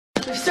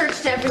We've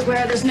searched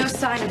everywhere. There's no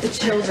sign of the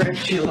children. Is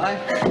she alive?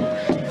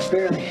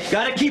 Barely.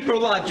 Gotta keep her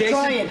alive, Jason.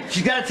 Trying.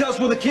 She's gotta tell us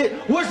where the kid.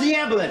 Where's the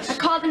ambulance? I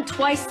called them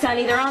twice,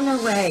 Sonny. They're on their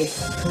way.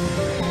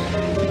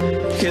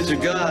 Kids are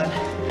gone.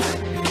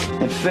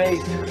 And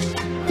Faith,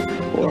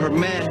 or her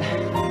men,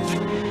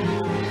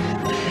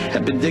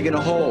 have been digging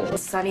a hole.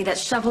 Sonny, that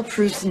shovel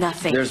proves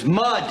nothing. There's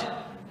mud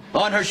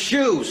on her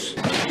shoes.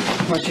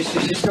 Well, she's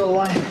still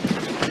alive.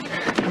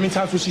 How many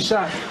times was she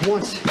shot?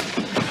 Once.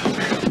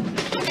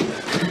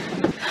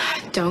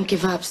 Don't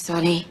give up,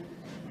 Sonny.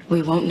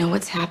 We won't know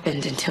what's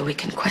happened until we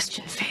can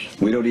question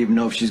Faith. We don't even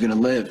know if she's gonna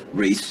live,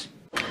 Reese.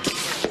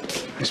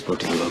 I spoke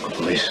to the local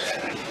police.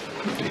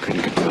 They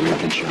couldn't confirm her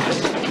been shot.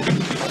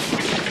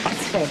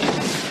 It's Faith.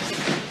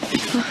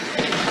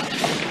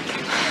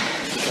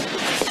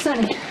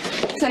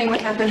 Sonny,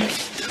 what happened?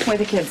 Where are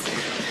the kids?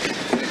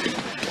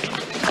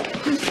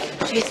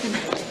 Jason,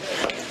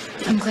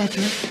 I'm glad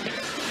you're...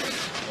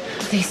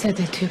 They said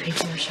that 2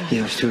 people were shot. Yeah,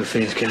 it was 2 of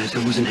Faith's guys.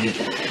 I wasn't hit.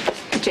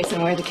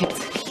 Jason, where are the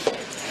kids?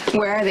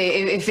 Where are they?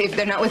 If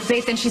they're not with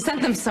Faith, then she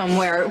sent them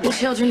somewhere. The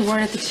children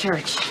weren't at the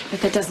church,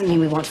 but that doesn't mean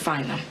we won't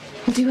find them.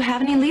 Do you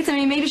have any leads? I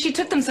mean, maybe she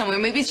took them somewhere.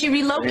 Maybe she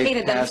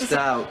relocated them. Passed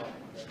out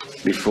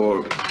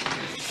before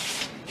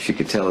she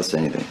could tell us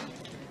anything.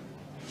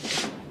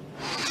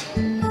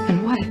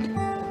 And what?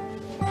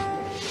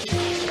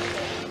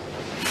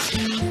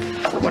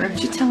 What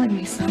aren't you telling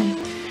me, Sonny?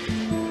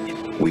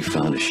 We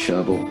found a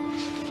shovel.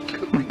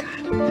 Oh, my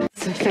God.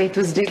 So Faith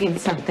was digging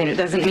something. It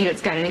doesn't mean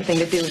it's got anything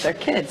to do with our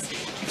kids.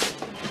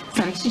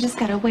 Sonny, she just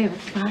got away with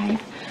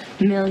 $5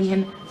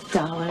 million.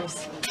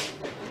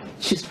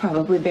 She's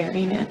probably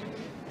burying it.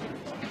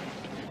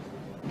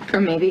 Or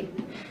maybe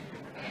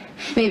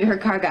her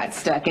car got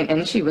stuck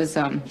and she was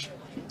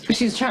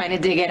trying to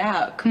dig it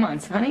out. Come on,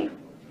 Sonny.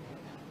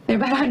 There are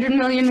about 100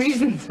 million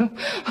reasons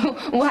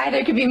why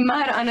there could be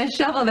mud on a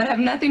shovel that have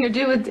nothing to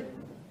do with...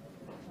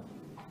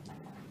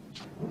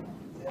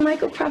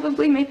 Michael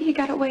probably, maybe he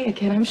got away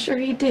again. I'm sure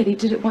he did. He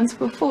did it once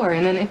before,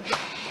 and then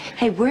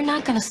Hey, we're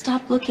not going to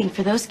stop looking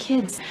for those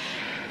kids.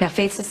 Now,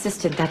 Faith's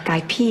assistant, that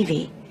guy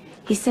Peavy,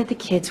 he said the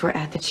kids were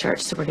at the church,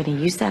 so we're going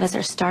to use that as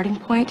our starting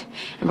point,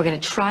 and we're going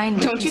to try and...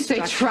 Don't you say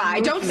try.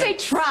 Don't say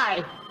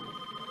try.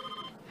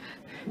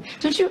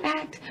 Don't you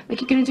act like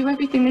you're going to do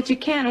everything that you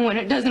can, and when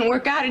it doesn't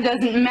work out, it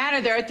doesn't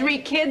matter. There are 3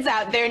 kids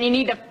out there, and you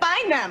need to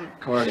find them.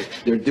 Carter,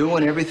 they're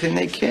doing everything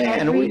they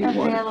can. Every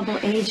available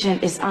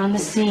agent is on the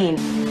scene.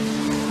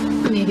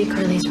 Maybe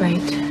Curly's right.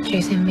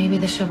 Jason, maybe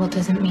the shovel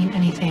doesn't mean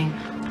anything.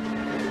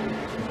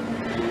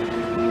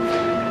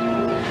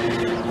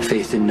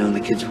 Faith didn't know the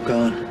kids were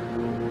gone.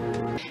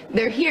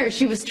 They're here.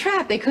 She was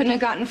trapped. They couldn't have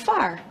gotten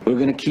far. We're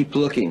gonna keep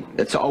looking.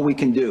 That's all we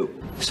can do.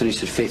 Sonny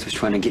said Faith was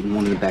trying to get in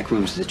one of the back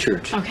rooms of the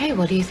church. Okay,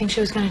 well, do you think she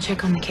was going to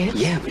check on the kids?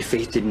 Yeah, but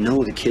Faith didn't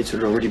know the kids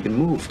had already been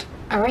moved.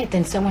 All right,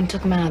 then someone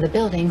took them out of the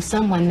building,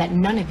 someone that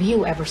none of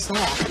you ever saw.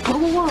 Whoa,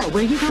 whoa, whoa,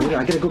 where are you going? Wait,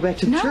 I gotta go back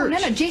to the church.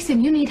 No,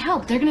 Jason, you need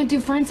help. They're going to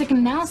do forensic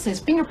analysis,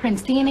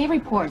 fingerprints, DNA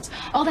reports,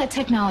 all that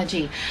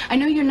technology. I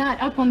know you're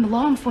not up on the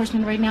law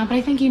enforcement right now, but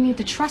I think you need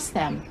to trust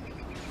them.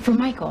 For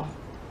Michael.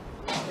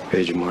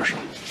 Agent Marshall.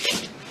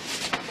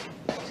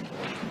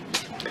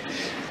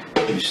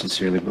 Do you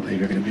sincerely believe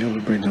you're going to be able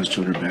to bring those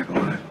children back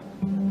alive?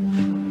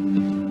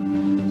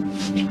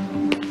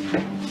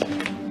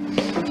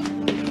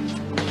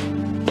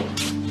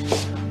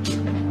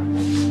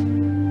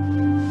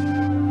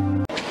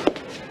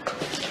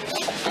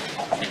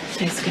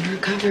 Faith's going to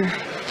recover.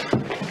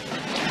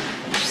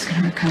 She's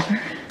going to recover.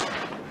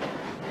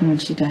 And when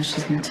she does,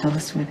 she's going to tell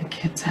us where the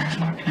kids are,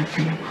 and we're going to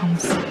bring them home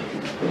safe.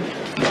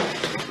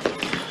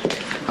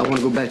 I want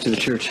to go back to the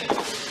church.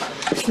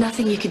 There's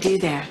nothing you could do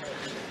there.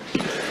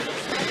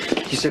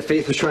 You said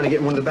Faith was trying to get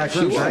in one of the back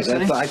rooms, right?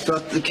 I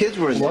thought the kids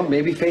were in there. Well,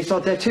 maybe Faith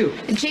thought that too.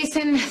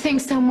 Jason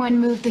thinks someone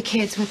moved the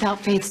kids without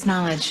Faith's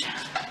knowledge.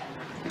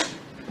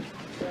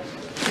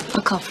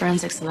 I'll call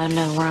forensics and let them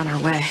know we're on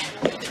our way.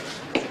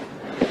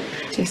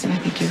 Jason, I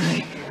think you're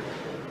right.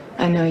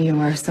 I know you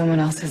are. Someone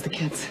else has the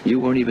kids.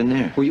 You weren't even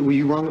there. Were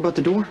you wrong about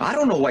the door? I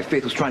don't know why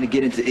Faith was trying to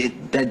get into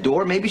that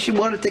door. Maybe she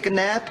wanted to take a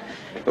nap,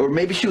 or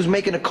maybe she was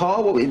making a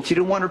call and she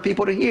didn't want her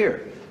people to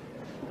hear.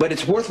 But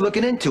it's worth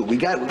looking into.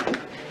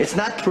 It's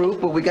not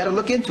proof, but we got to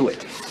look into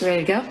it. You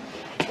ready to go?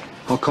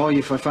 I'll call you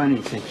if I find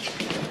anything.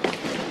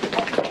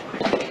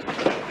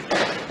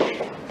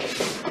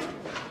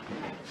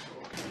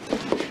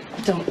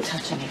 Don't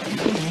touch anything,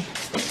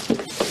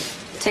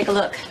 okay? Take a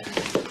look.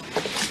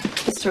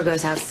 This door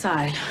goes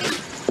outside.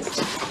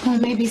 Well,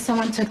 maybe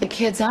someone took the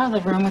kids out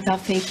of the room without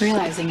Faith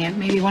realizing it.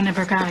 Maybe one of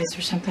her guys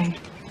or something.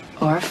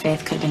 Or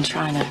Faith could have been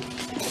trying to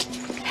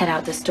head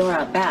out this door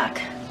out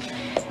back.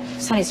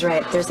 Sonny's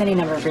right. There's any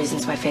number of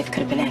reasons why Faith could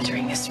have been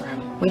entering this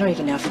room. We don't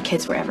even know if the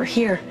kids were ever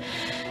here.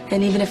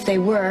 And even if they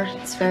were,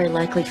 it's very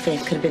likely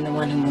Faith could have been the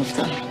one who moved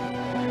them.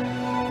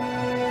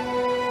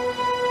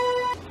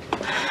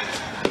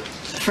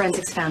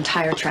 Forensics found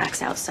tire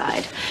tracks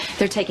outside.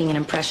 They're taking an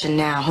impression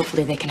now.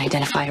 Hopefully they can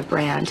identify a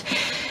brand.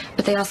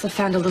 But they also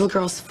found a little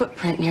girl's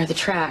footprint near the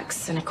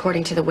tracks. And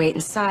according to the weight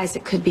and size,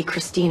 it could be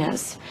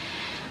Kristina's.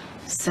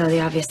 So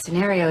the obvious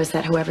scenario is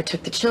that whoever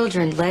took the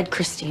children led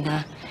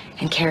Kristina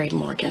and carried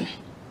Morgan.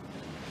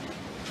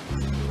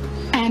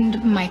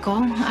 And Michael,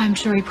 I'm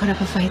sure he put up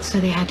a fight, so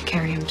they had to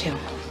carry him too.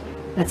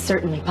 That's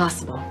certainly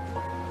possible.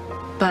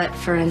 But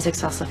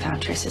forensics also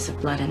found traces of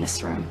blood in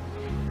this room.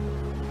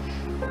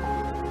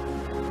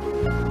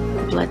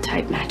 The blood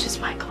type matches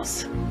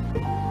Michael's.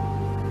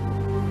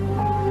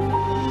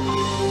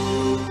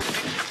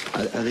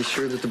 Are they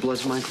sure that the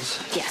blood's Michael's?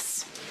 Yes.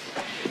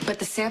 But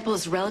the sample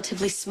is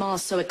relatively small,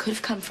 so it could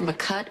have come from a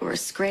cut or a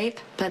scrape.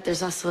 But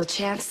there's also a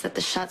chance that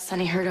the shot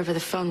Sonny heard over the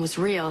phone was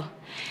real,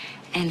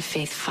 and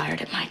Faith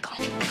fired at Michael.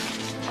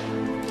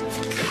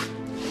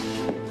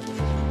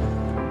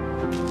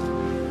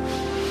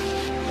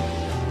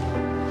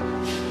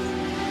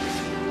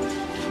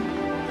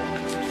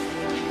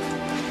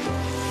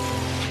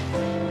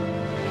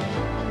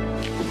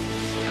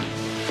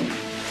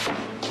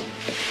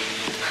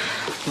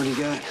 What do you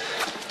got?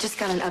 Just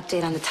got an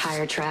update on the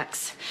tire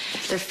tracks.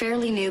 They're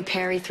fairly new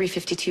Perry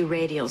 352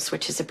 radials,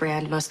 which is a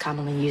brand most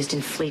commonly used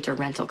in fleet or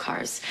rental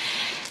cars.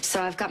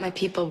 So I've got my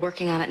people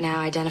working on it now,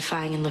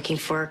 identifying and looking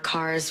for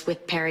cars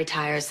with Perry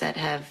tires that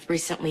have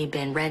recently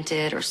been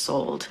rented or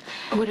sold.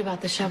 What about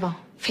the shovel?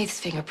 Faith's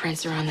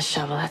fingerprints are on the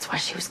shovel. That's why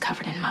she was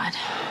covered in mud.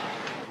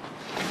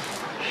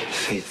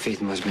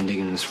 Faith must have been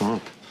digging in the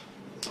swamp.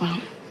 Well,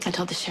 I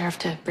told the sheriff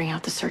to bring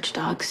out the search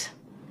dogs.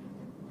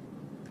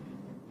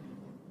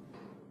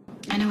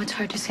 I know it's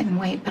hard to sit and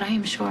wait, but I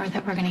am sure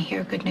that we're gonna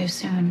hear good news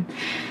soon.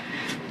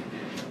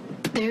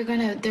 They're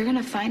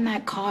gonna find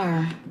that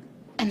car,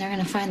 and they're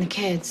gonna find the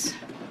kids.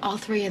 All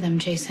three of them,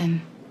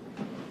 Jason.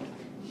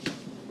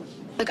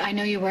 Look, I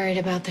know you're worried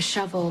about the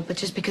shovel, but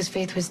just because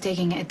Faith was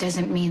digging, it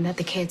doesn't mean that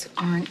the kids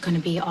aren't gonna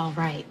be all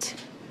right.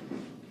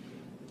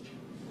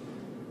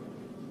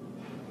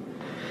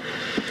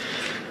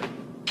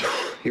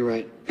 You're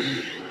right.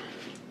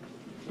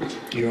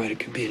 You're right, it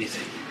could be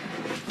anything.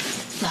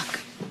 Look,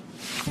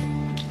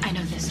 I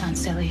know this sounds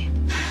silly,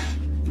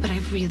 but I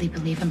really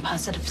believe in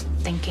positive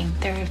thinking.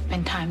 There have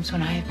been times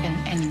when I have been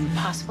in an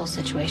impossible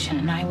situation,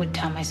 and I would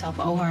tell myself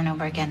over and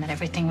over again that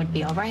everything would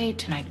be all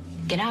right, and I'd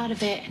get out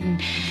of it,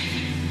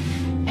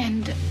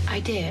 and I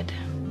did.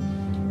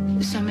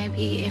 So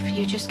maybe if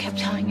you just kept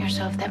telling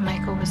yourself that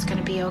Michael was going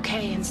to be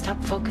okay and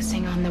stop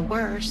focusing on the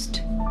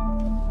worst.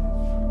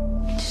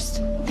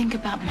 Just think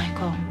about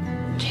Michael.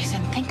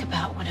 Jason, think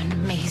about what an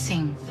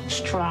amazing,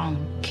 strong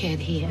kid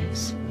he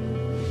is.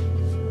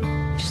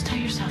 Just tell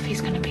yourself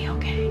he's gonna be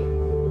okay.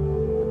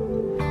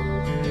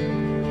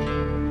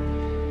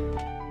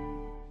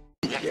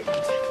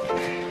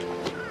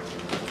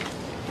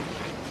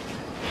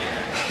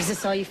 Is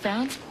this all you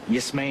found?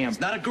 Yes, ma'am.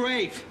 It's not a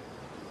grave.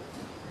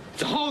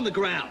 It's a hole in the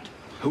ground.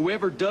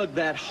 Whoever dug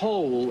that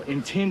hole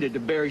intended to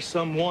bury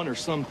someone or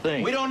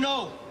something. We don't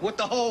know what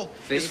the hole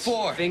is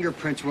for.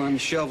 Fingerprints were on the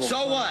shovel.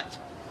 So what?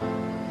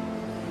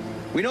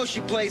 We know she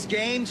plays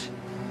games.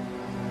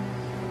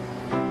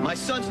 My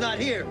son's not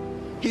here.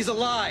 He's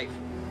alive.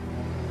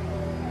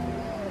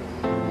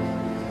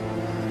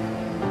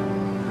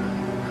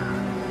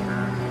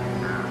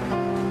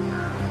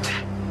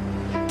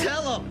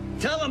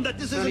 Tell him that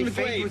this Sonny, isn't a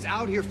Faith grave. was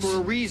out here for a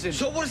reason.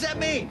 So what does that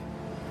mean?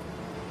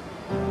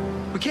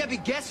 We can't be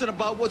guessing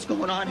about what's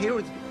going on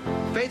here.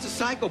 Faith's a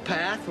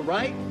psychopath,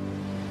 right?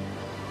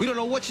 We don't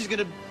know what she's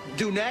gonna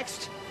do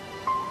next.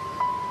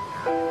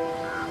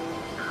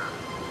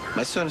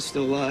 My son is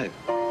still alive.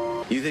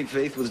 You think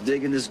Faith was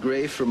digging this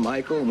grave for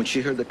Michael, and when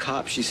she heard the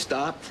cops, she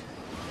stopped?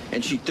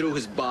 And she threw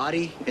his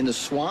body in the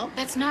swamp?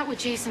 That's not what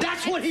Jason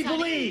That's said, what he Sonny.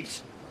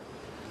 believes!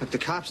 Look, the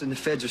cops and the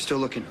feds are still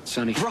looking,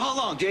 Sonny. For how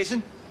long,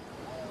 Jason?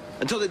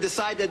 Until they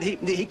decide that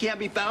he can't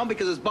be found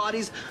because his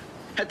body's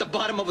at the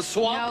bottom of a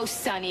swamp? No,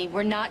 Sonny,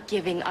 we're not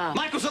giving up.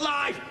 Michael's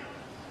alive!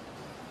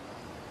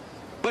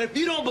 But if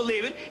you don't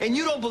believe it, and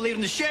you don't believe it,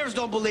 and the sheriffs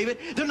don't believe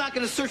it, they're not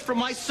gonna search for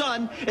my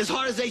son as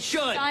hard as they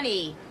should.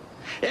 Sonny.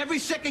 Every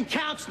second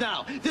counts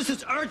now. This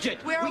is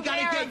urgent. We're aware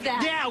of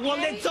that, Yeah, well,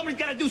 okay? then somebody's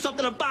gotta do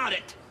something about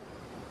it.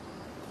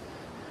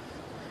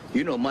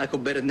 You know Michael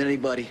better than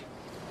anybody.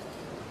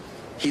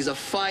 He's a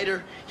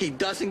fighter. He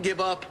doesn't give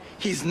up.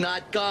 He's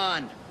not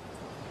gone.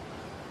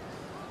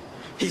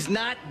 He's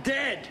not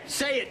dead.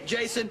 Say it,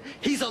 Jason.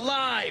 He's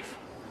alive.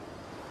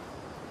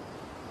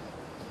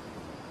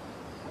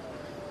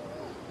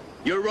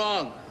 You're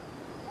wrong.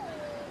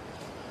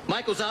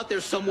 Michael's out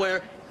there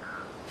somewhere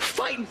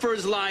fighting for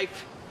his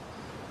life,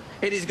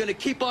 and he's gonna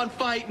keep on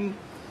fighting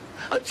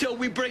until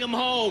we bring him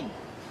home.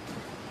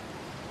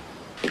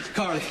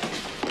 Carly,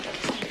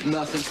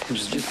 nothing. It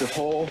was just a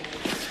hole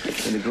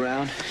in the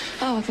ground.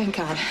 Oh, thank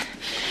God.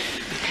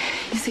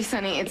 You see,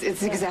 Sonny,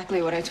 it's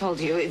exactly what I told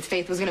you.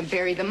 Faith was going to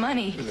bury the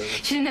money.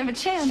 She didn't have a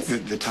chance.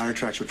 The tire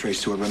tracks were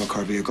traced to a rental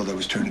car vehicle that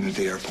was turned into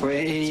the airport.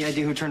 Wait, any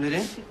idea who turned it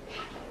in?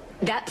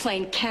 That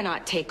plane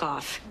cannot take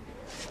off.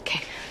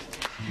 Okay.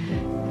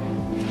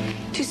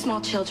 2 small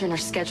children are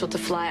scheduled to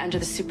fly under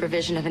the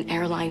supervision of an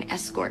airline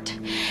escort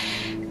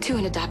to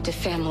an adoptive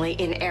family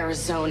in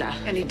Arizona.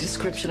 Any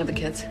description of the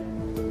kids?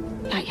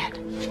 Not yet.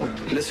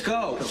 Let's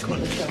go. Come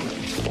on.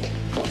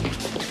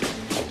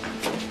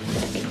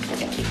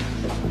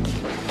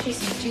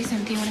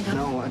 Jason, do you want to go?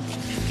 No, what?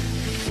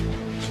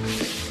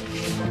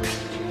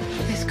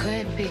 This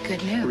could be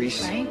good news,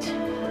 Reese. right?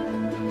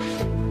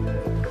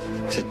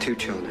 I said 2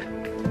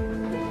 children.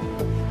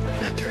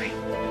 Not 3.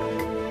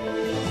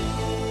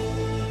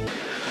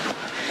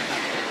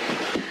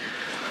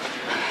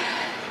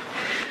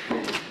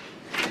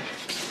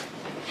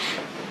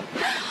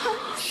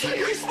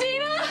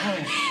 Kristina!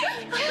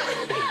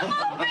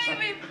 Oh,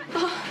 baby!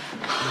 Oh,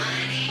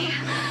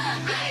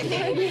 hi,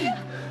 baby.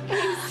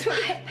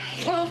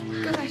 Oh,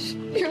 gosh,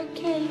 you're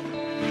okay.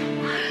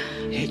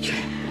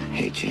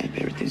 Hey, champ,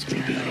 everything's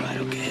gonna be all right,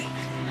 okay?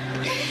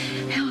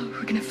 Now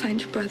we're gonna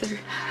find your brother,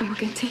 and we're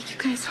gonna take you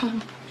guys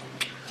home.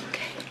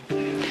 Okay?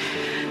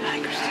 Hi,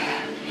 Kristina.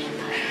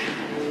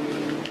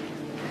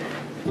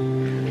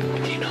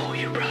 Do you know who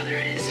your brother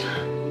is,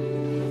 huh?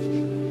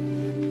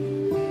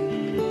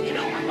 You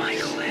know where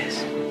Michael is?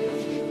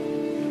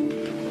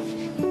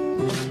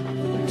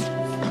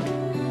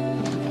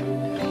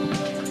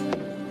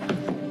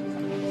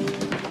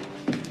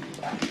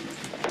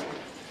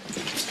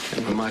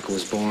 When Michael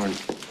was born,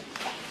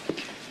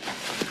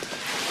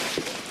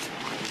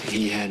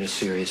 he had a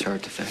serious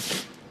heart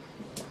defect.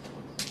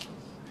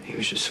 He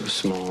was just so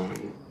small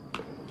and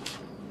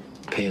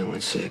pale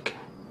and sick.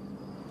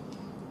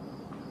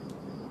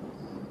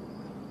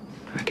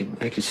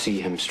 I could see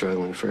him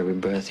struggling for every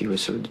breath. He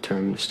was so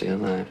determined to stay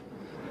alive.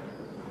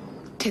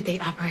 Did they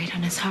operate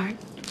on his heart?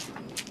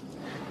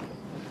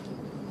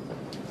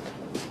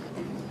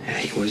 Yeah,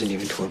 he wasn't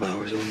even 12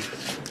 hours old.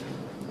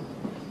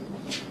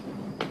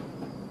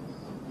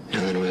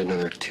 And then it was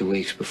another 2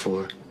 weeks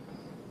before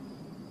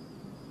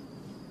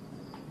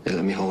they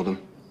let me hold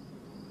him.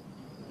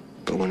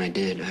 But when I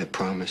did, I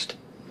promised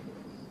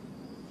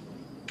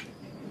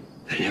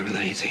I'd never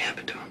let anything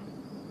happen to him.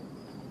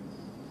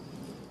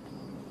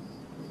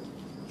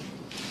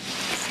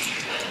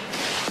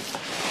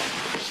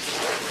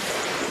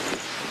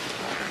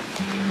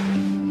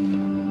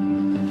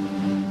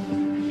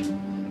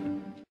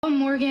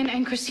 Morgan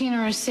and Kristina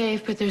are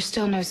safe, but there's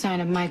still no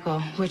sign of Michael,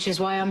 which is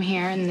why I'm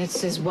here, and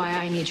this is why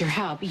I need your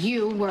help.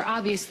 You were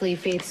obviously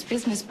Faith's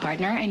business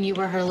partner, and you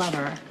were her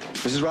lover.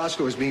 Mrs.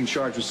 Roscoe is being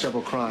charged with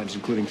several crimes,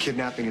 including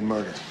kidnapping and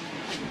murder.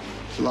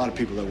 There's a lot of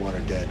people that want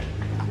her dead.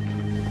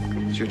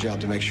 It's your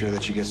job to make sure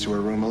that she gets to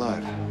her room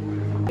alive.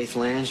 Faith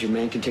lands, your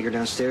man can take her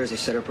downstairs, they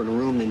set up her in a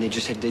room, then they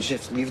just have to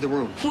leave the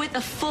room. With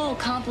a full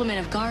complement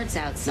of guards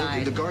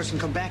outside. The guards can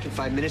come back in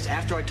 5 minutes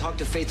after I talk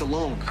to Faith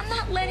alone. I'm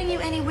not letting you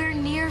anywhere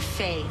near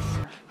Faith.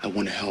 I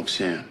want to help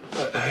Sam.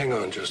 Hang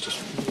on, Justice.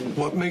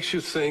 What makes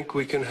you think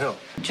we can help?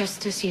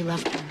 Justice, you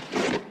loved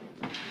her.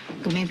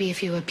 But maybe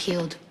if you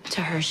appealed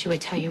to her, she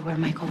would tell you where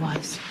Michael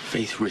was.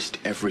 Faith risked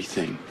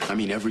everything. I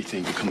mean,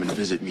 everything to come and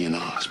visit me in the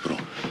hospital.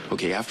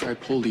 Okay, after I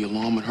pulled the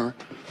alarm on her,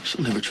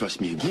 she'll never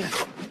trust me again.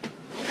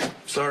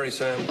 Sorry,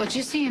 Sam. Well,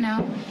 just so you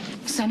know,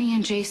 Sonny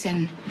and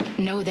Jason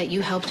know that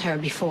you helped her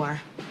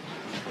before.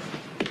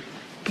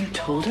 You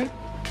told her?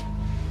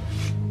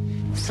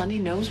 Sonny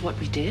knows what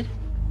we did?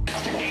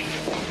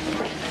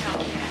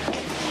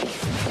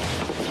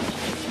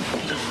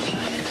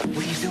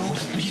 What are you doing?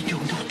 What are you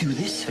doing? Don't do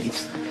this,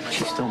 Faith.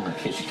 She's still my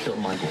kid. She killed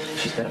Michael.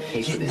 She's got to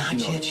pay for this. Not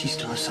yet. She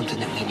still has something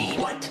that we need.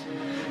 What?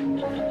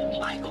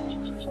 Michael.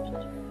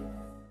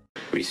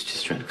 Reese is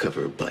just trying to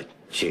cover her butt.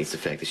 She hates the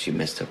fact that she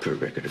messed up her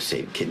record of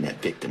saving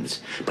kidnapped victims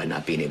by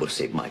not being able to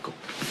save Michael.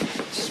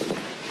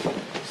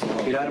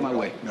 Get out of my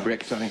way, No.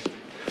 Rick. Sonny,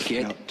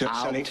 get out.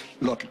 Sonny,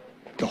 look,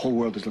 the whole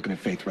world is looking at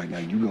Faith right now.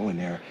 You go in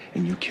there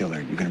and you kill her.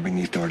 You're going to bring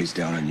the authorities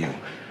down on you.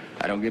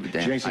 I don't give a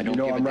damn. Jason, I don't you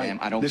know give I'm a right. damn.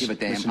 I don't give a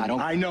damn. Listen,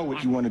 I know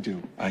what you want to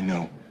do. I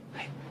know.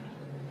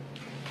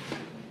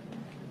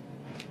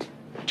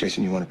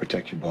 Jason, you want to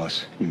protect your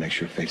boss. You make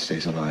sure Faith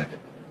stays alive.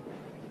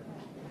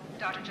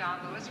 Dr. John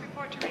Lewis,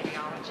 report to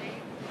radiology.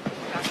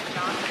 Dr.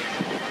 John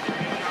Lewis,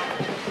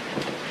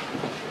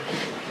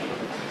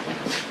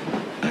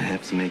 I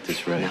have to make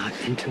this right. Not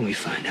until we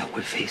find out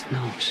what Faith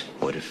knows.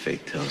 What if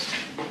Faith tells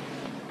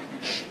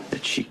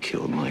that she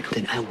killed Michael?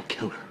 Then I will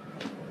kill her.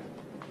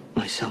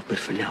 Myself, but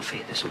for now,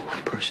 Faith is the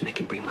one person that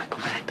can bring Michael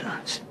back to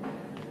us.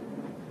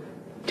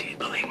 Do you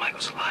believe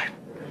Michael's alive?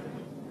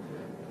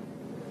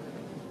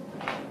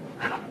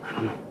 I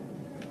don't know.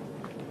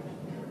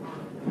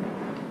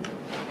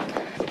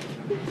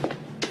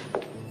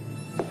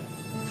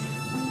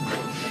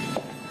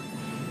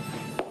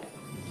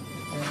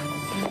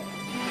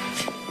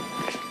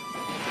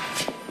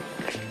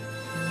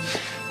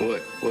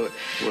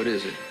 What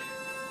is it?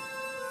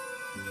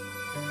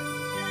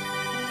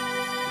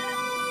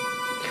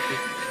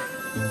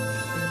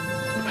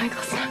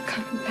 Michael's not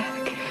coming back.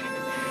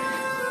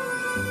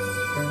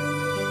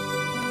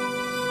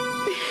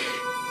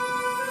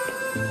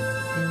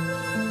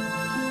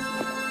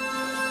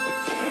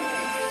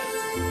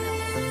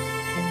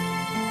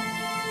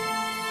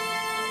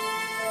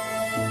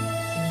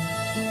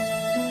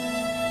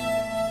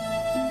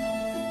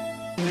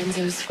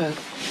 Lorenzo spoke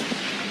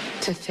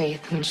to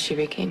Faith when she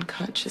regained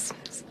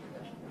consciousness.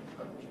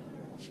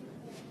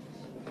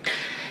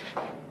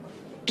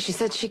 She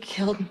said she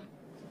killed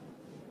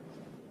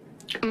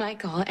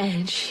Michael,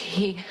 and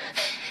she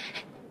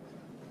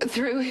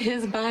threw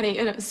his body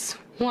in a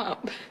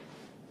swamp.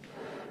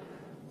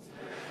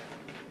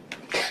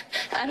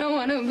 I don't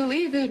want to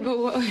believe it,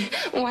 but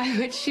why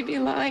would she be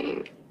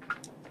lying?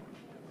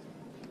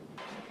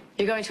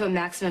 You're going to a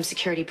maximum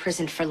security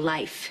prison for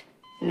life.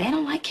 And they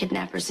don't like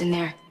kidnappers in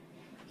there.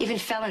 Even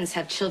felons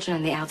have children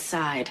on the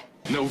outside.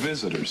 No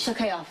visitors. It's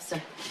okay,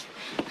 officer.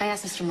 I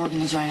asked Mr. Morgan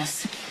to join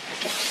us.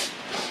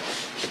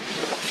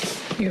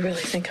 You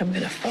really think I'm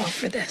gonna fall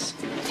for this?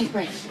 Take a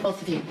break,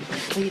 both of you.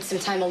 We need some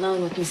time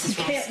alone with Mrs.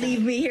 Ross. You can't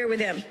leave me here with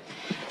him.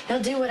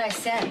 He'll do what I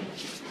said.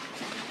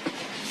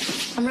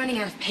 I'm running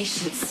out of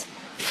patience.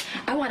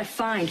 I want to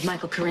find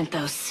Michael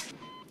Corinthos.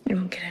 You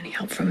won't get any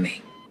help from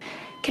me.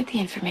 Get the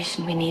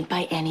information we need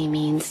by any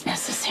means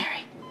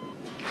necessary.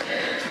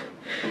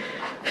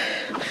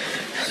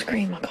 I'll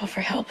scream. I'll call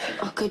for help.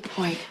 Oh, good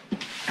point.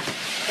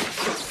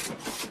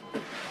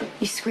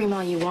 You scream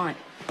all you want.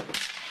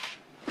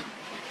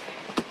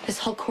 This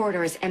whole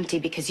corridor is empty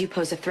because you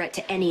pose a threat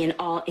to any and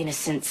all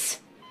innocents.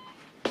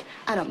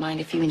 I don't mind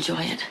if you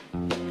enjoy it.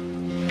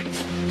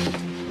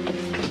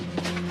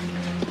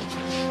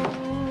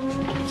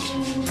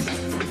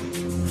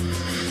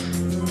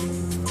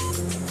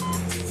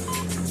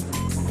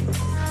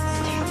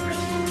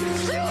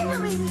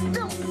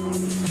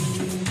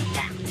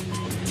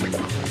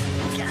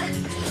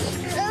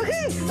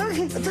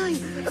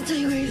 I'll tell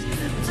you where he is.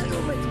 I'll tell you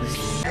where he is.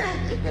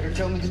 You better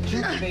tell me the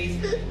truth,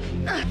 babe.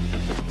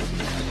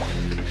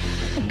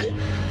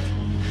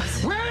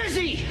 Where is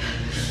he?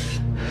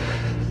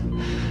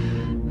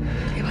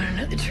 You want to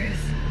know the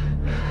truth?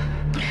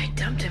 I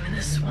dumped him in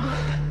the swamp.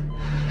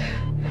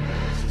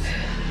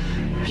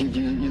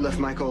 You left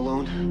Michael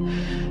alone?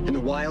 In the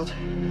wild?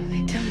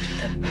 I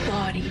dumped the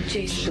body,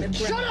 Jason.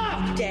 Shut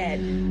up! Dead.